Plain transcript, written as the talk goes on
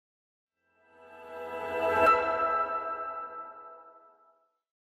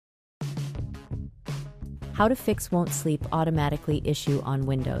How to fix won't sleep automatically issue on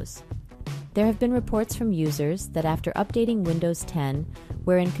Windows. There have been reports from users that after updating Windows 10,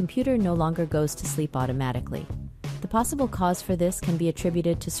 wherein computer no longer goes to sleep automatically. The possible cause for this can be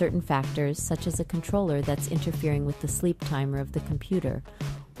attributed to certain factors such as a controller that's interfering with the sleep timer of the computer,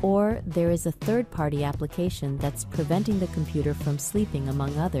 or there is a third-party application that's preventing the computer from sleeping,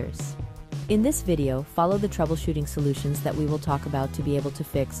 among others. In this video, follow the troubleshooting solutions that we will talk about to be able to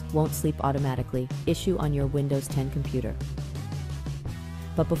fix won't sleep automatically issue on your Windows 10 computer.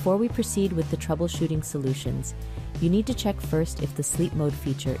 But before we proceed with the troubleshooting solutions, you need to check first if the sleep mode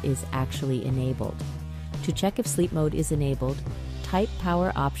feature is actually enabled. To check if sleep mode is enabled, type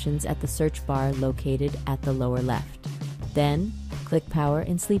Power Options at the search bar located at the lower left. Then, click Power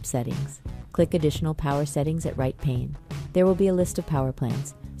in Sleep Settings. Click Additional Power Settings at right pane. There will be a list of power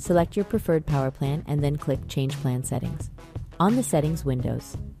plans. Select your preferred power plan and then click Change Plan Settings. On the Settings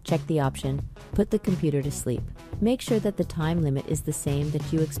windows, check the option Put the computer to sleep. Make sure that the time limit is the same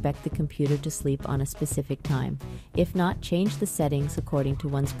that you expect the computer to sleep on a specific time. If not, change the settings according to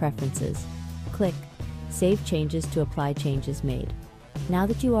one's preferences. Click Save Changes to apply changes made. Now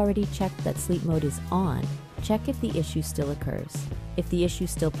that you already checked that sleep mode is on, check if the issue still occurs. If the issue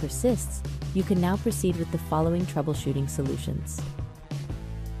still persists, you can now proceed with the following troubleshooting solutions.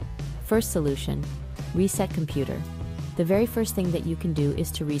 First solution, reset computer. The very first thing that you can do is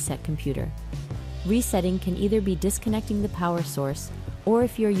to reset computer. Resetting can either be disconnecting the power source, or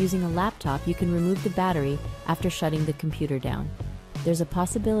if you're using a laptop, you can remove the battery after shutting the computer down. There's a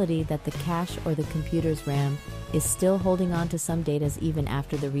possibility that the cache or the computer's RAM is still holding on to some data even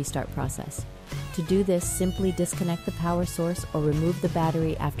after the restart process. To do this, simply disconnect the power source or remove the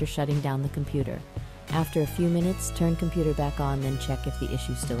battery after shutting down the computer. After a few minutes, turn computer back on, then check if the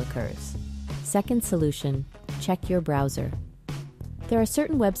issue still occurs. Second solution, check your browser. There are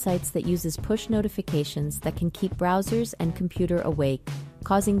certain websites that uses push notifications that can keep browsers and computer awake,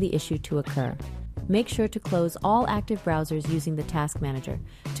 causing the issue to occur. Make sure to close all active browsers using the Task Manager.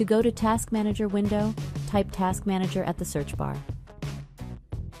 To go to Task Manager window, type Task Manager at the search bar.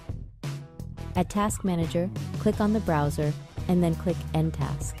 At Task Manager, click on the browser and then click End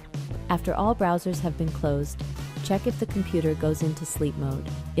Task. After all browsers have been closed, check if the computer goes into sleep mode.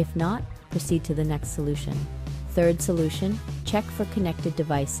 If not, proceed to the next solution. Third solution, check for connected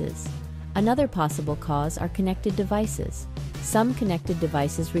devices. Another possible cause are connected devices. Some connected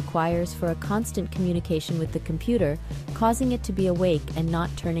devices requires for a constant communication with the computer, causing it to be awake and not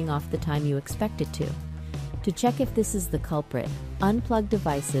turning off the time you expect it to. To check if this is the culprit, unplug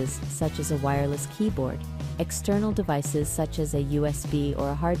devices such as a wireless keyboard, external devices such as a USB or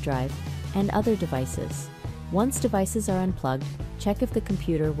a hard drive, and other devices. Once devices are unplugged, check if the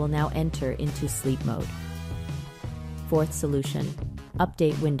computer will now enter into sleep mode. Fourth solution,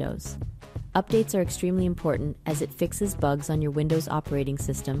 update Windows. Updates are extremely important as it fixes bugs on your Windows operating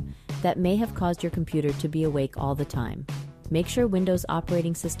system that may have caused your computer to be awake all the time. Make sure Windows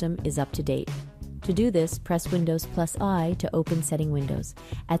operating system is up to date. To do this, press Windows +I to open Setting windows.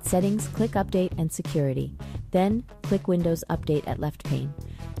 At Settings, click Update and Security. Then, click Windows Update at left pane.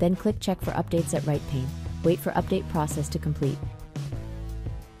 Then click Check for Updates at right pane. Wait for update process to complete.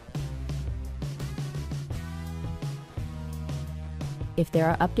 If there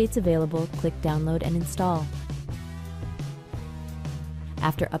are updates available, click Download and Install.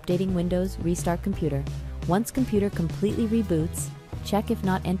 After updating Windows, restart computer. Once computer completely reboots, check if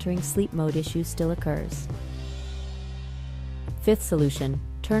not entering sleep mode issue still occurs. Fifth solution,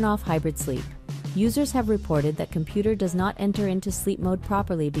 turn off hybrid sleep. Users have reported that computer does not enter into sleep mode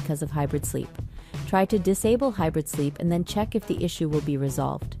properly because of hybrid sleep. Try to disable hybrid sleep and then check if the issue will be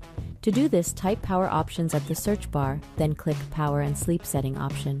resolved. To do this, type Power Options at the search bar, then click Power and Sleep Setting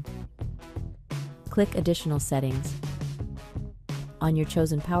option. Click Additional Settings. On your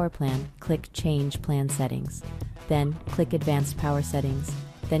chosen power plan, click Change Plan Settings. Then, click Advanced Power Settings.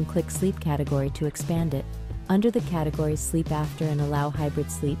 Then click Sleep Category to expand it. Under the categories Sleep After and Allow Hybrid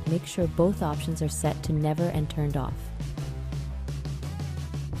Sleep, make sure both options are set to Never and turned off.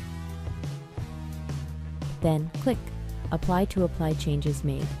 Then, click Apply to apply changes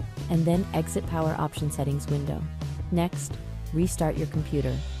made, and then exit Power Option Settings window. Next, restart your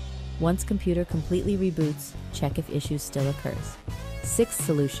computer. Once computer completely reboots, check if issue still occurs. Sixth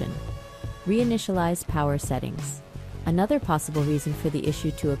solution, reinitialize power settings. Another possible reason for the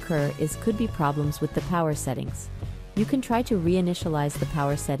issue to occur could be problems with the power settings. You can try to reinitialize the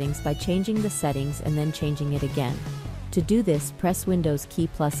power settings by changing the settings and then changing it again. To do this, press Windows key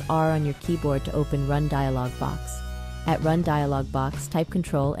 +R on your keyboard to open Run dialog box. At Run dialog box, type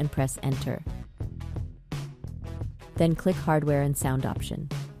Control and press Enter. Then click Hardware and Sound option.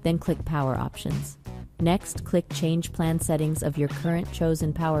 Then click Power Options. Next, click Change Plan Settings of your current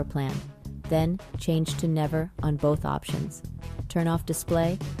chosen power plan. Then, change to Never on both options. Turn off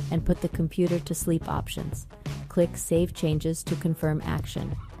display and put the computer to sleep options. Click Save Changes to confirm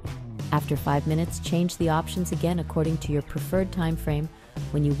action. After 5 minutes, change the options again according to your preferred time frame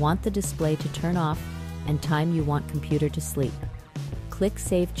when you want the display to turn off and time you want computer to sleep. Click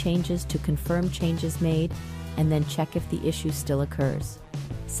Save Changes to confirm changes made and then check if the issue still occurs.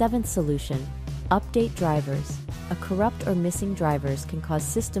 Seventh solution, update drivers. A corrupt or missing drivers can cause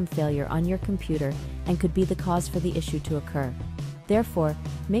system failure on your computer and could be the cause for the issue to occur. Therefore,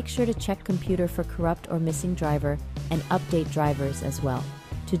 make sure to check computer for corrupt or missing driver and update drivers as well.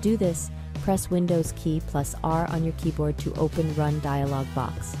 To do this, press Windows key plus R on your keyboard to open Run dialog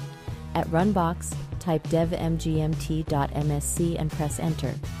box. At Run box, type dev.mgmt.msc and press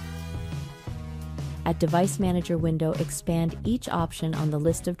Enter. At Device Manager window, expand each option on the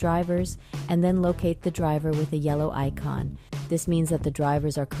list of drivers and then locate the driver with a yellow icon. This means that the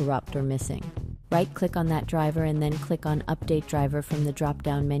drivers are corrupt or missing. Right-click on that driver and then click on Update Driver from the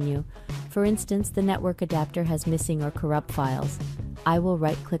drop-down menu. For instance, the network adapter has missing or corrupt files. I will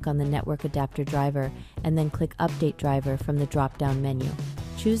right-click on the network adapter driver and then click Update Driver from the drop-down menu.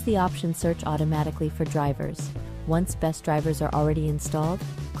 Choose the option Search automatically for drivers. Once best drivers are already installed,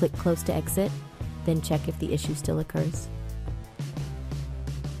 click Close to exit, then check if the issue still occurs.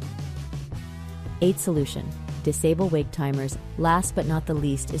 8th solution, disable wake timers. Last but not the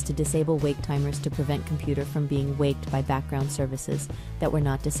least is to disable wake timers to prevent computer from being waked by background services that were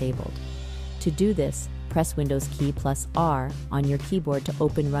not disabled. To do this, press Windows key plus R on your keyboard to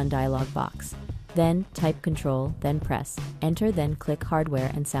open Run dialog box. Then type Control, then press Enter, then click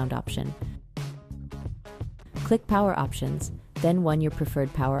Hardware and Sound option. Click Power Options, then your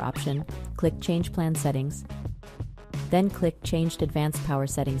preferred power option. Click Change Plan Settings. Then click Changed Advanced Power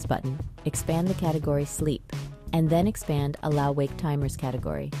Settings button. Expand the category Sleep, and then expand Allow Wake Timers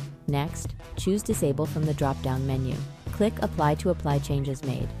category. Next, choose Disable from the drop-down menu. Click Apply to apply changes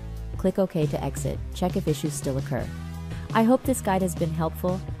made. Click OK to exit. Check if issues still occur. I hope this guide has been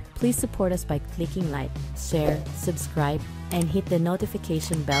helpful. Please support us by clicking like, share, subscribe, and hit the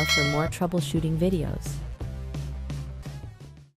notification bell for more troubleshooting videos.